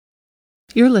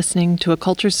You're listening to a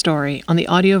culture story on the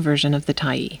audio version of The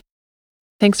Tyee.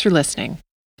 Thanks for listening.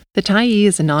 The Tyee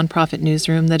is a nonprofit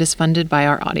newsroom that is funded by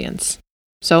our audience.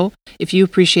 So, if you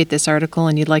appreciate this article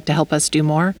and you'd like to help us do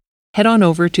more, head on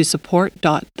over to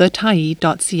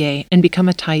support.thetyee.ca and become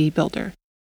a Tyee builder.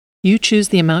 You choose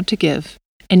the amount to give,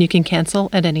 and you can cancel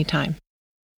at any time.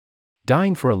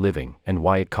 Dying for a Living and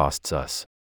Why It Costs Us.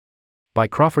 By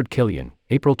Crawford Killian,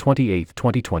 April 28,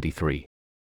 2023.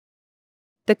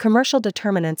 The Commercial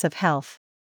Determinants of Health.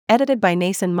 Edited by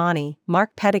Nason Moni,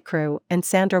 Mark Pettigrew, and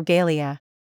Sandro Galea.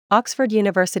 Oxford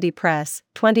University Press,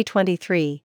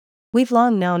 2023. We've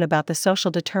long known about the social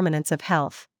determinants of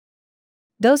health.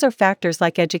 Those are factors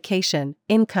like education,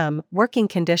 income, working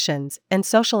conditions, and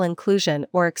social inclusion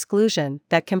or exclusion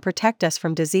that can protect us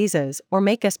from diseases or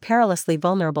make us perilously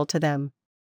vulnerable to them.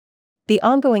 The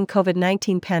ongoing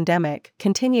COVID-19 pandemic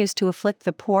continues to afflict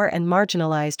the poor and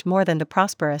marginalized more than the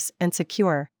prosperous and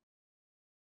secure.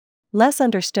 Less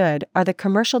understood are the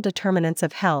commercial determinants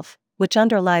of health, which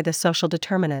underlie the social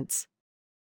determinants.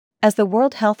 As the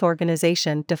World Health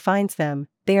Organization defines them,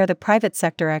 they are the private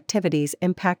sector activities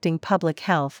impacting public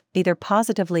health, either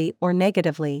positively or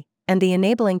negatively, and the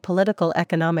enabling political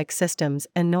economic systems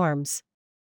and norms.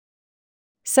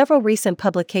 Several recent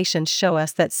publications show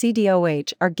us that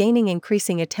CDOH are gaining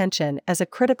increasing attention as a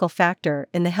critical factor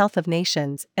in the health of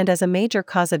nations and as a major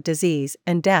cause of disease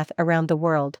and death around the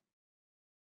world.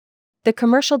 The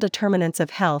Commercial Determinants of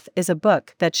Health is a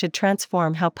book that should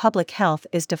transform how public health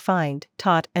is defined,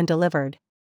 taught, and delivered.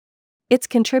 Its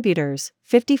contributors,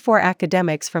 54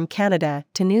 academics from Canada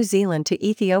to New Zealand to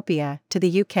Ethiopia to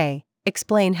the UK,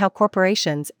 explain how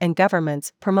corporations and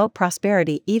governments promote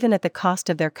prosperity even at the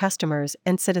cost of their customers'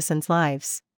 and citizens'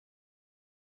 lives.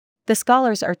 The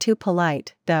scholars are too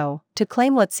polite, though, to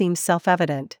claim what seems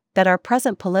self-evident, that our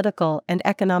present political and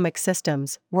economic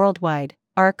systems, worldwide,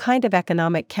 are a kind of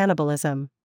economic cannibalism.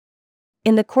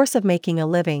 In the course of making a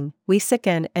living, we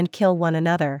sicken and kill one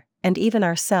another, and even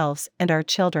ourselves and our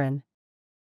children.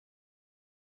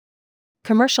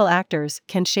 Commercial actors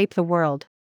can shape the world.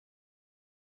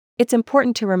 It's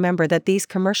important to remember that these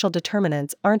commercial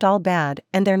determinants aren't all bad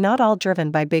and they're not all driven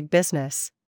by big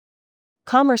business.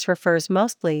 Commerce refers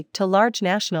mostly to large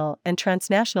national and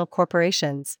transnational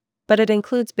corporations, but it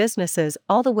includes businesses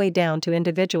all the way down to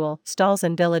individual stalls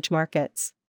and village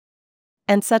markets.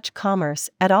 And such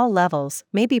commerce, at all levels,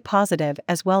 may be positive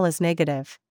as well as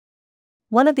negative.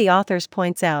 One of the authors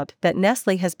points out that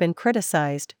Nestlé has been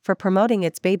criticized for promoting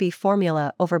its baby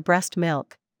formula over breast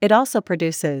milk. It also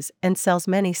produces and sells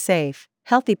many safe,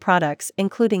 healthy products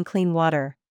including clean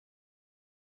water.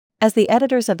 As the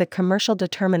editors of the Commercial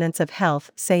Determinants of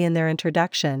Health say in their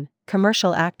introduction,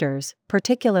 commercial actors,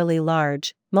 particularly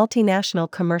large, multinational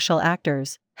commercial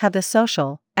actors, have the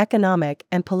social, economic,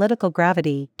 and political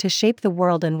gravity to shape the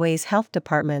world in ways health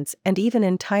departments and even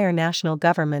entire national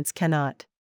governments cannot.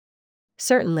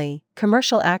 Certainly,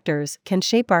 commercial actors can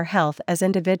shape our health as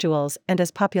individuals and as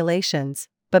populations,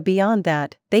 but beyond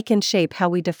that, they can shape how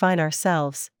we define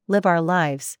ourselves, live our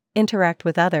lives, interact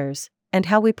with others, and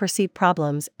how we perceive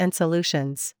problems and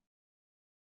solutions.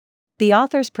 The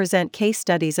authors present case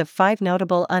studies of 5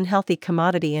 notable unhealthy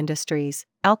commodity industries: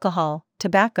 alcohol,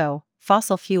 tobacco,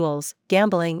 fossil fuels,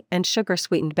 gambling, and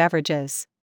sugar-sweetened beverages.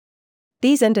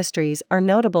 These industries are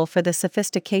notable for the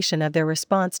sophistication of their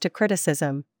response to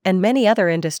criticism, and many other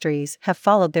industries have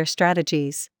followed their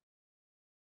strategies.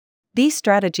 These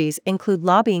strategies include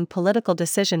lobbying political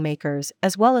decision-makers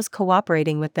as well as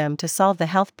cooperating with them to solve the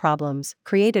health problems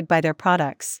created by their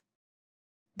products.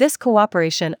 This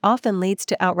cooperation often leads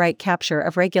to outright capture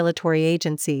of regulatory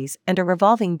agencies and a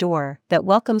revolving door that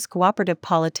welcomes cooperative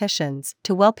politicians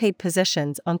to well-paid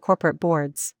positions on corporate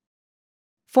boards.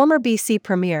 Former BC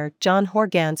Premier John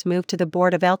Horgan's move to the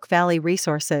board of Elk Valley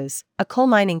Resources, a coal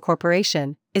mining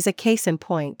corporation, is a case in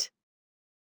point.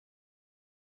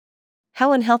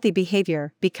 How unhealthy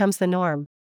behavior becomes the norm.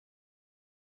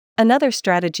 Another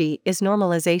strategy is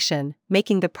normalization,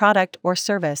 making the product or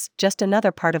service just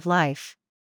another part of life.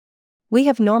 We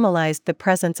have normalized the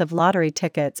presence of lottery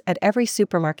tickets at every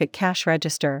supermarket cash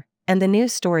register, and the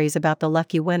news stories about the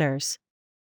lucky winners.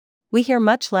 We hear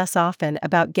much less often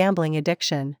about gambling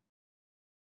addiction.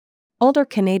 Older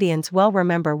Canadians well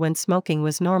remember when smoking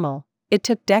was normal. It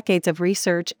took decades of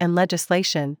research and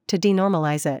legislation to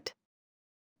denormalize it.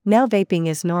 Now vaping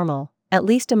is normal, at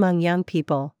least among young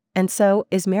people, and so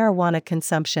is marijuana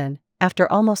consumption,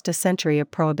 after almost a century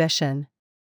of prohibition.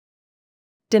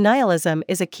 Denialism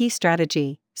is a key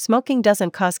strategy. Smoking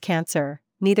doesn't cause cancer,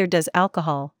 neither does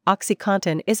alcohol,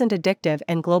 OxyContin isn't addictive,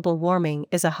 and global warming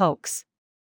is a hoax.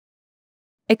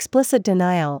 Explicit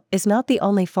denial is not the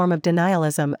only form of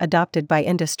denialism adopted by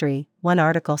industry, one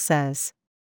article says.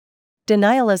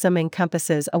 Denialism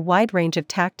encompasses a wide range of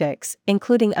tactics,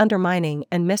 including undermining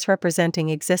and misrepresenting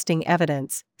existing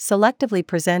evidence, selectively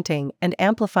presenting and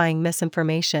amplifying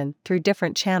misinformation through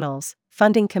different channels,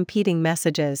 funding competing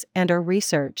messages and/or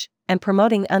research, and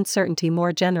promoting uncertainty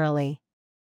more generally.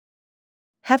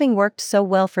 Having worked so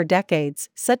well for decades,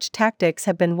 such tactics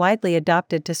have been widely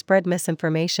adopted to spread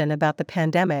misinformation about the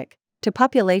pandemic to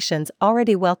populations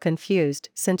already well confused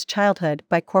since childhood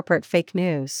by corporate fake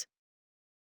news.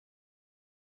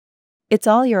 It's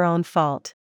all your own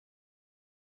fault.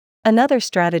 Another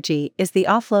strategy is the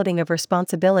offloading of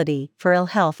responsibility for ill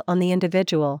health on the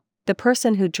individual, the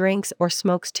person who drinks or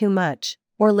smokes too much,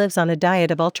 or lives on a diet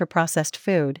of ultra-processed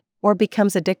food, or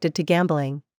becomes addicted to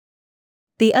gambling.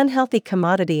 The unhealthy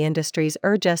commodity industries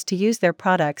urge us to use their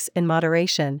products in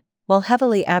moderation, while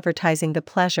heavily advertising the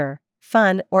pleasure,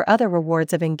 fun, or other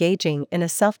rewards of engaging in a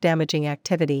self-damaging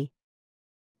activity.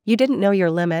 You didn't know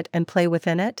your limit and play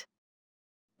within it?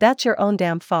 That's your own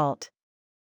damn fault.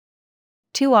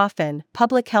 Too often,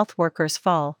 public health workers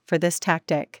fall for this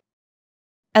tactic.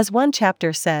 As one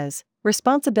chapter says,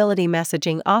 responsibility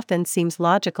messaging often seems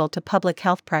logical to public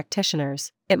health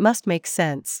practitioners, it must make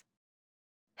sense.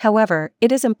 However,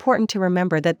 it is important to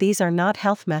remember that these are not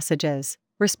health messages.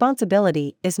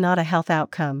 Responsibility is not a health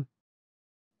outcome.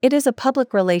 It is a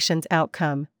public relations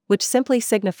outcome, which simply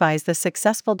signifies the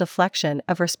successful deflection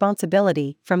of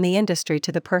responsibility from the industry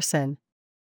to the person.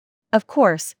 Of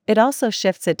course, it also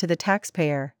shifts it to the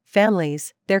taxpayer,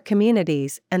 families, their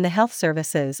communities, and the health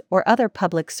services or other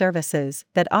public services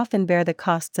that often bear the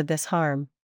costs of this harm.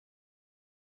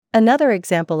 Another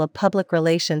example of public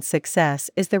relations success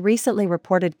is the recently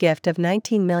reported gift of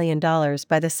 $19 million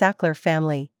by the Sackler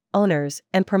family, owners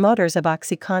and promoters of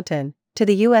OxyContin, to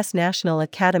the U.S. National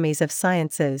Academies of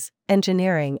Sciences,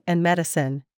 Engineering, and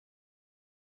Medicine.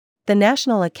 The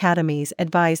National Academies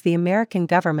advise the American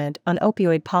government on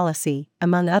opioid policy,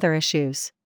 among other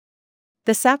issues.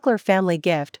 The Sackler family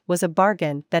gift was a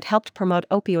bargain that helped promote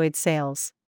opioid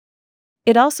sales.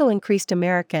 It also increased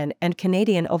American and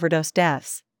Canadian overdose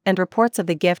deaths, and reports of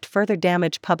the gift further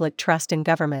damage public trust in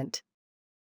government.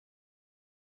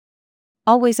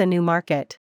 Always a new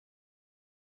market.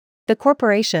 The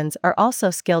corporations are also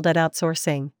skilled at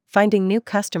outsourcing, finding new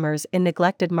customers in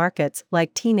neglected markets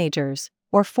like teenagers,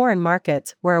 or foreign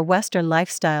markets where a Western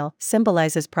lifestyle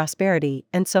symbolizes prosperity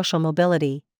and social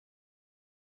mobility.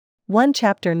 One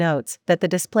chapter notes that the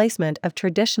displacement of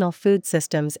traditional food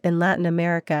systems in Latin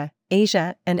America,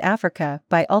 Asia, and Africa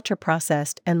by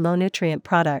ultra-processed and low-nutrient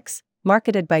products,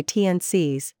 marketed by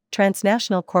TNCs,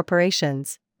 transnational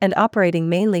corporations, and operating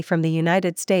mainly from the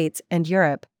United States and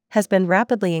Europe, has been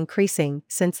rapidly increasing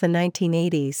since the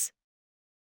 1980s.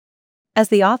 As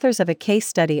the authors of a case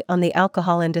study on the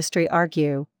alcohol industry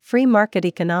argue, free market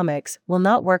economics will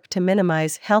not work to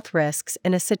minimize health risks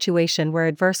in a situation where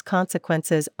adverse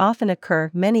consequences often occur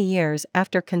many years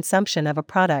after consumption of a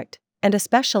product, and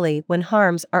especially when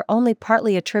harms are only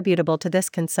partly attributable to this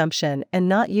consumption and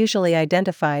not usually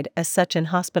identified as such in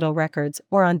hospital records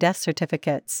or on death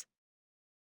certificates.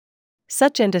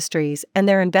 Such industries and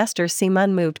their investors seem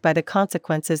unmoved by the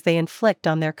consequences they inflict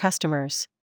on their customers.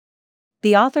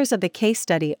 The authors of the case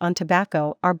study on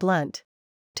tobacco are blunt.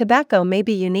 Tobacco may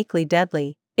be uniquely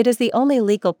deadly, it is the only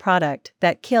legal product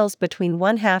that kills between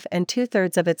 1/2 and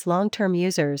 2/3 of its long-term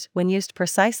users when used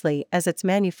precisely as its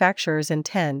manufacturers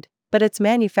intend, but its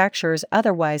manufacturers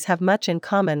otherwise have much in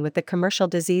common with the commercial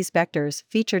disease vectors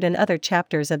featured in other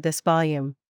chapters of this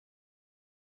volume.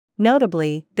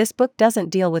 Notably, this book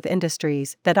doesn't deal with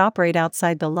industries that operate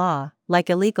outside the law, like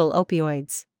illegal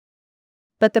opioids.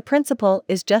 But the principle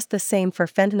is just the same for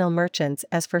fentanyl merchants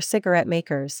as for cigarette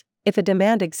makers. If a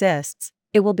demand exists,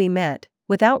 it will be met,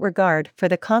 without regard for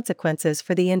the consequences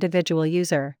for the individual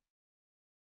user.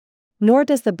 Nor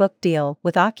does the book deal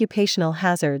with occupational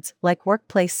hazards like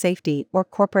workplace safety or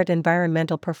corporate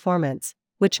environmental performance,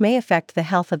 which may affect the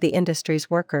health of the industry's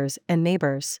workers and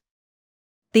neighbors.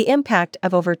 The impact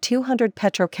of over 200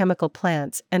 petrochemical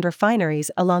plants and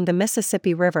refineries along the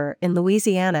Mississippi River in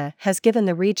Louisiana has given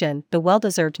the region the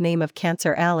well-deserved name of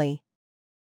Cancer Alley.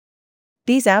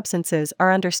 These absences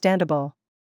are understandable.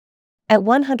 At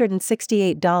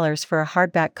 $168 for a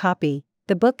hardback copy,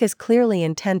 the book is clearly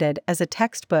intended as a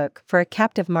textbook for a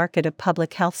captive market of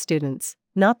public health students,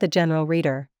 not the general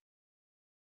reader.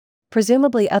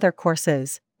 Presumably other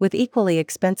courses, with equally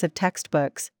expensive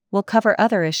textbooks, will cover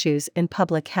other issues in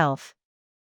public health.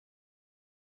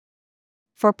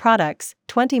 For products,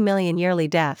 20 million yearly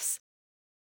deaths.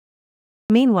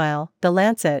 Meanwhile, The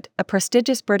Lancet, a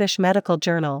prestigious British medical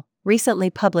journal, recently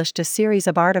published a series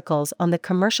of articles on the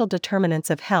commercial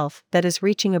determinants of health that is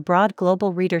reaching a broad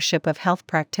global readership of health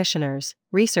practitioners,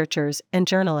 researchers, and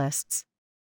journalists.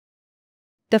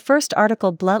 The first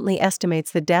article bluntly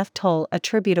estimates the death toll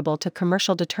attributable to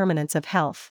commercial determinants of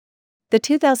health. The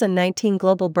 2019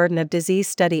 Global Burden of Disease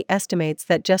study estimates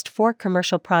that just 4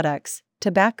 commercial products,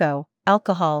 tobacco,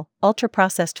 alcohol,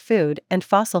 ultra-processed food, and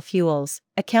fossil fuels,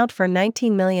 account for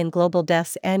 19 million global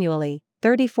deaths annually,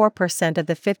 34% of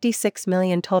the 56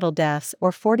 million total deaths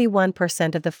or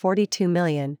 41% of the 42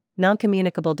 million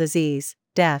non-communicable disease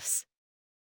deaths.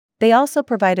 They also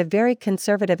provide a very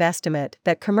conservative estimate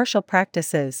that commercial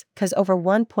practices cause over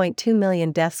 1.2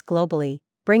 million deaths globally,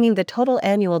 bringing the total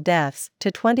annual deaths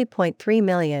to 20.3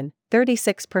 million,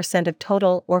 36% of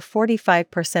total or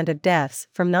 45% of deaths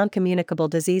from non-communicable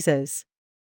diseases.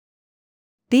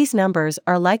 These numbers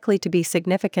are likely to be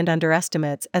significant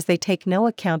underestimates as they take no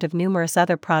account of numerous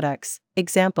other products,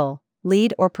 example,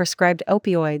 lead or prescribed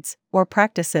opioids, or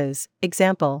practices,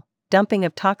 example, dumping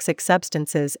of toxic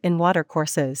substances in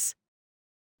watercourses.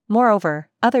 Moreover,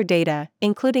 other data,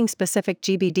 including specific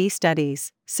GBD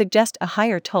studies, suggest a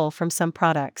higher toll from some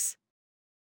products.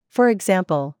 For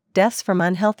example, deaths from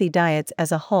unhealthy diets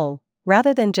as a whole,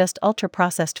 rather than just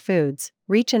ultra-processed foods,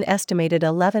 reach an estimated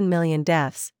 11 million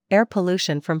deaths, air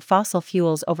pollution from fossil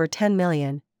fuels over 10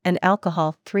 million, and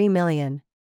alcohol 3 million.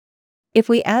 If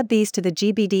we add these to the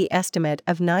GBD estimate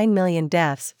of 9 million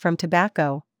deaths from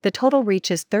tobacco, the total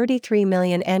reaches 33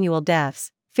 million annual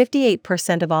deaths,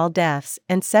 58% of all deaths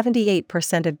and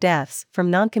 78% of deaths from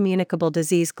non-communicable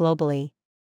disease globally.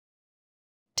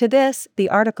 To this, the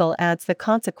article adds the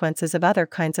consequences of other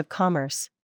kinds of commerce.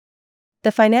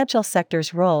 The financial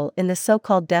sector's role in the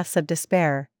so-called deaths of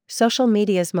despair, social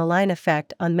media's malign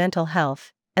effect on mental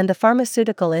health, and the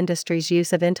pharmaceutical industry's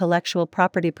use of intellectual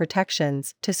property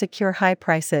protections to secure high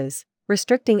prices,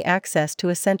 restricting access to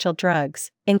essential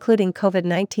drugs, including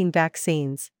COVID-19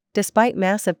 vaccines, despite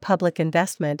massive public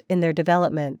investment in their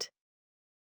development.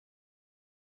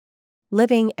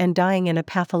 Living and dying in a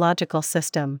pathological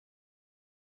system.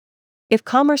 If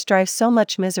commerce drives so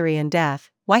much misery and death,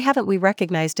 why haven't we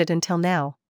recognized it until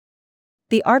now?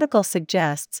 The article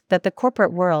suggests that the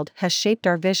corporate world has shaped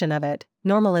our vision of it,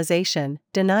 normalization,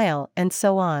 denial, and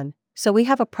so on, so we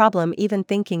have a problem even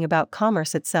thinking about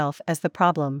commerce itself as the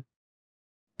problem.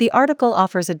 The article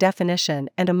offers a definition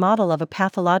and a model of a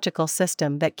pathological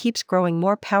system that keeps growing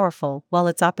more powerful while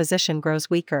its opposition grows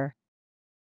weaker.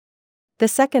 The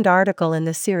second article in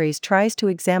the series tries to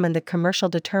examine the commercial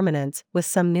determinants with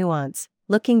some nuance,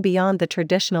 looking beyond the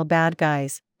traditional bad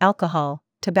guys, alcohol,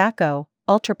 tobacco,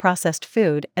 ultra-processed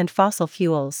food, and fossil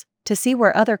fuels, to see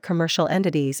where other commercial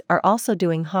entities are also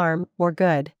doing harm or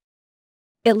good.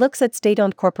 It looks at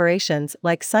state-owned corporations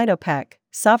like Sinopec,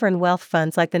 sovereign wealth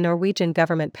funds like the Norwegian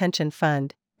Government Pension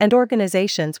Fund, and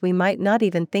organizations we might not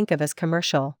even think of as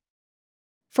commercial.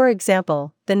 For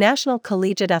example, the National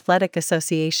Collegiate Athletic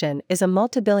Association is a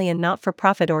multi-billion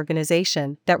not-for-profit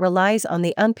organization that relies on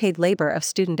the unpaid labor of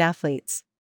student athletes.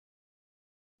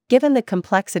 Given the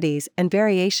complexities and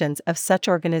variations of such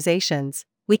organizations,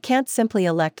 we can't simply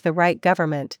elect the right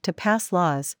government to pass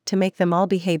laws to make them all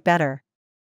behave better.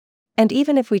 And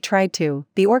even if we tried to,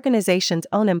 the organization's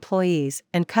own employees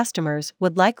and customers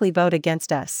would likely vote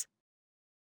against us.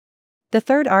 The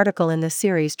third article in the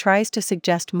series tries to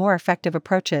suggest more effective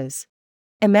approaches.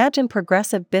 Imagine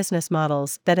progressive business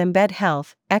models that embed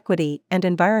health, equity, and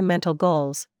environmental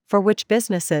goals, for which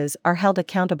businesses are held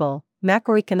accountable,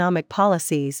 macroeconomic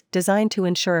policies designed to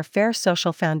ensure a fair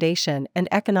social foundation and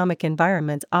economic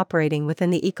environments operating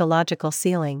within the ecological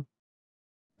ceiling.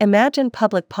 Imagine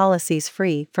public policies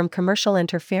free from commercial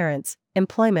interference,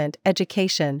 employment,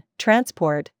 education,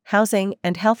 transport, housing,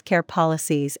 and healthcare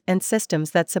policies and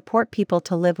systems that support people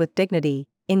to live with dignity,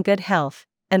 in good health,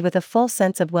 and with a full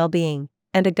sense of well-being,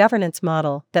 and a governance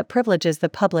model that privileges the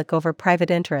public over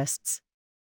private interests.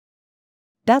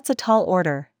 That's a tall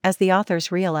order, as the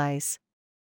authors realize.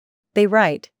 They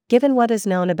write, given what is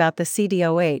known about the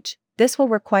CDOH, this will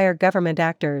require government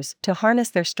actors to harness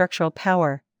their structural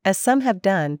power, as some have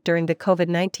done during the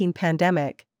COVID-19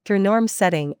 pandemic, through norm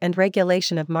setting and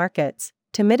regulation of markets,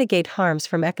 to mitigate harms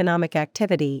from economic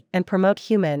activity and promote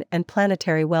human and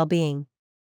planetary well-being.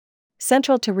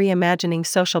 Central to reimagining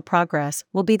social progress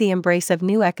will be the embrace of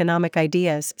new economic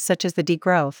ideas such as the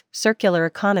degrowth, circular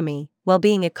economy,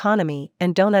 well-being economy,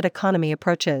 and donut economy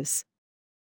approaches.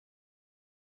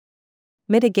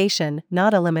 Mitigation,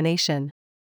 not elimination.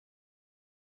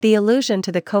 The allusion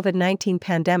to the COVID-19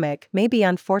 pandemic may be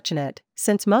unfortunate,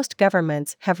 since most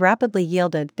governments have rapidly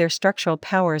yielded their structural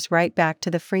powers right back to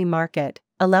the free market,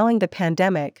 allowing the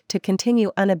pandemic to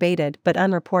continue unabated but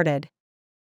unreported.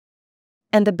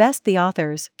 And the best the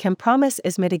authors can promise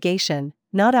is mitigation,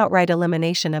 not outright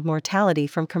elimination of mortality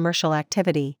from commercial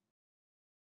activity.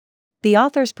 The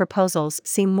authors' proposals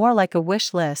seem more like a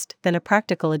wish list than a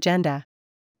practical agenda.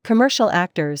 Commercial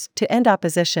actors to end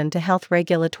opposition to health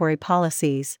regulatory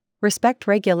policies, respect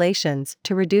regulations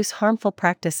to reduce harmful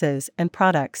practices and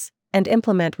products, and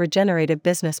implement regenerative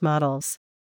business models.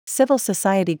 Civil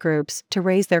society groups to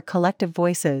raise their collective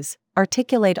voices,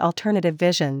 articulate alternative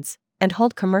visions, and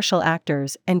hold commercial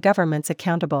actors and governments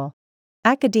accountable.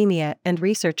 Academia and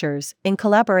researchers, in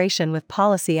collaboration with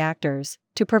policy actors,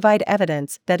 to provide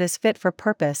evidence that is fit for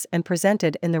purpose and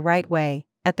presented in the right way,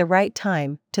 at the right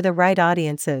time, to the right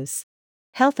audiences.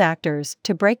 Health actors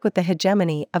to break with the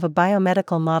hegemony of a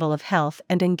biomedical model of health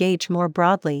and engage more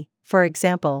broadly, for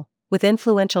example, with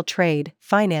influential trade,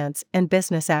 finance, and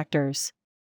business actors.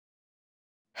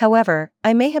 However,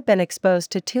 I may have been exposed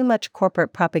to too much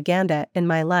corporate propaganda in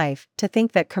my life to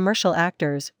think that commercial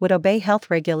actors would obey health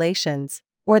regulations,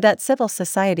 or that civil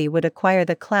society would acquire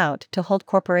the clout to hold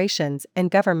corporations and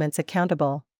governments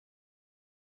accountable.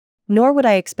 Nor would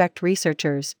I expect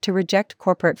researchers to reject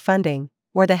corporate funding,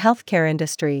 or the healthcare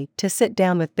industry to sit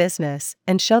down with business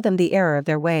and show them the error of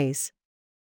their ways.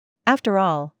 After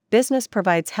all, business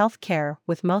provides healthcare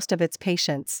with most of its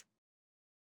patients.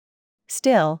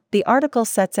 Still, the article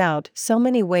sets out so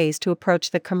many ways to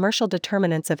approach the commercial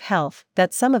determinants of health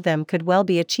that some of them could well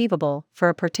be achievable for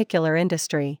a particular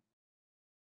industry.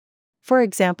 For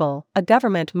example, a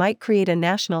government might create a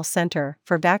national center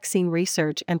for vaccine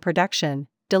research and production,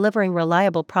 delivering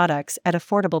reliable products at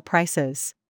affordable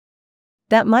prices.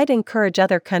 That might encourage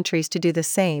other countries to do the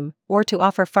same, or to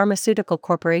offer pharmaceutical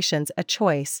corporations a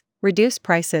choice, reduce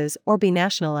prices, or be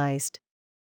nationalized.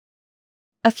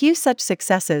 A few such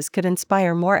successes could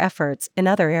inspire more efforts in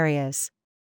other areas.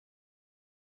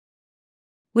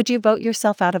 Would you vote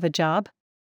yourself out of a job?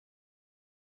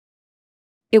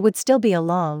 It would still be a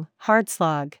long, hard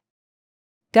slog.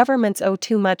 Governments owe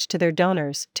too much to their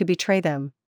donors to betray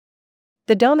them.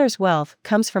 The donors' wealth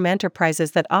comes from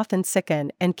enterprises that often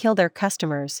sicken and kill their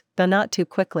customers, though not too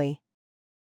quickly.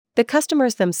 The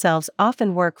customers themselves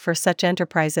often work for such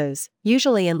enterprises,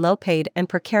 usually in low-paid and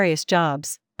precarious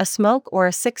jobs. A smoke or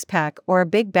a six-pack or a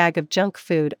big bag of junk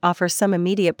food offers some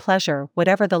immediate pleasure,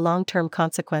 whatever the long-term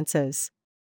consequences.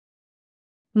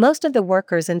 Most of the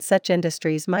workers in such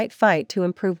industries might fight to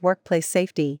improve workplace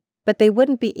safety, but they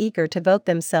wouldn't be eager to vote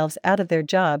themselves out of their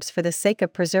jobs for the sake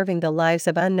of preserving the lives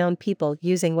of unknown people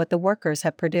using what the workers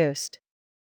have produced.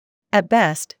 At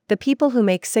best, the people who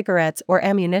make cigarettes or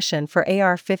ammunition for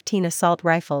AR-15 assault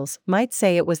rifles might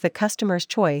say it was the customer's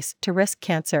choice to risk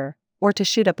cancer, or to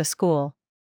shoot up a school.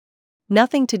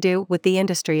 Nothing to do with the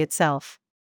industry itself.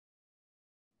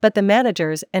 But the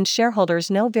managers and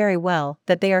shareholders know very well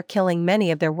that they are killing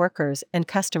many of their workers and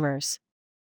customers.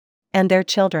 And their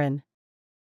children.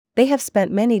 They have spent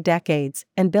many decades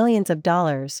and billions of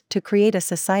dollars to create a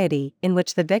society in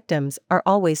which the victims are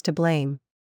always to blame.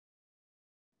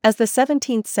 As the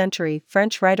 17th century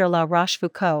French writer La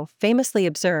Rochefoucauld famously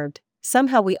observed,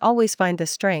 somehow we always find the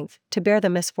strength to bear the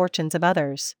misfortunes of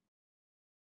others.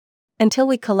 Until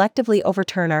we collectively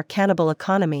overturn our cannibal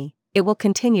economy, it will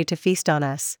continue to feast on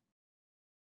us.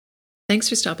 Thanks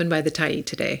for stopping by the Tyee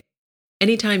today.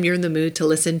 Anytime you're in the mood to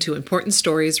listen to important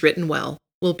stories written well,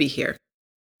 we'll be here.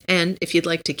 And if you'd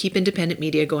like to keep independent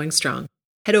media going strong,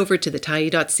 head over to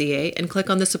thetyee.ca and click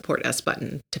on the Support Us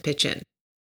button to pitch in.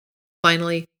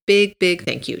 Finally, big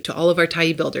thank you to all of our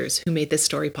Tyee builders who made this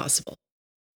story possible.